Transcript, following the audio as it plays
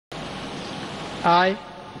I,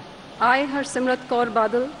 I, Harsimrat Kaur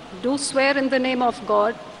Badal, do swear in the name of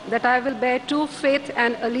God that I will bear true faith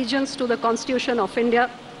and allegiance to the Constitution of India,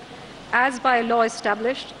 as by law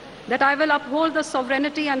established, that I will uphold the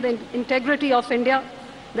sovereignty and the integrity of India,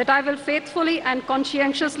 that I will faithfully and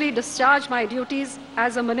conscientiously discharge my duties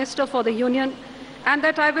as a Minister for the Union, and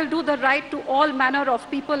that I will do the right to all manner of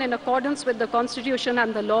people in accordance with the Constitution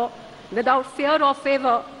and the law, without fear or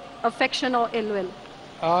favor, affection or ill will.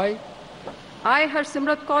 I,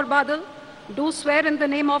 Harsimrat Kaur Badal, do swear in the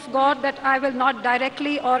name of God that I will not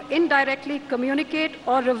directly or indirectly communicate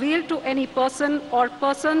or reveal to any person or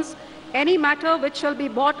persons any matter which shall be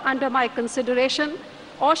brought under my consideration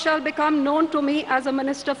or shall become known to me as a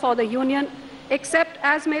Minister for the Union, except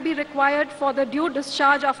as may be required for the due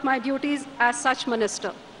discharge of my duties as such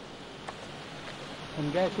Minister.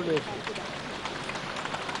 congratulations.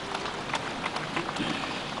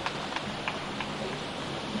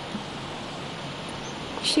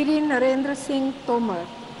 Shri Narendra Singh Tomar.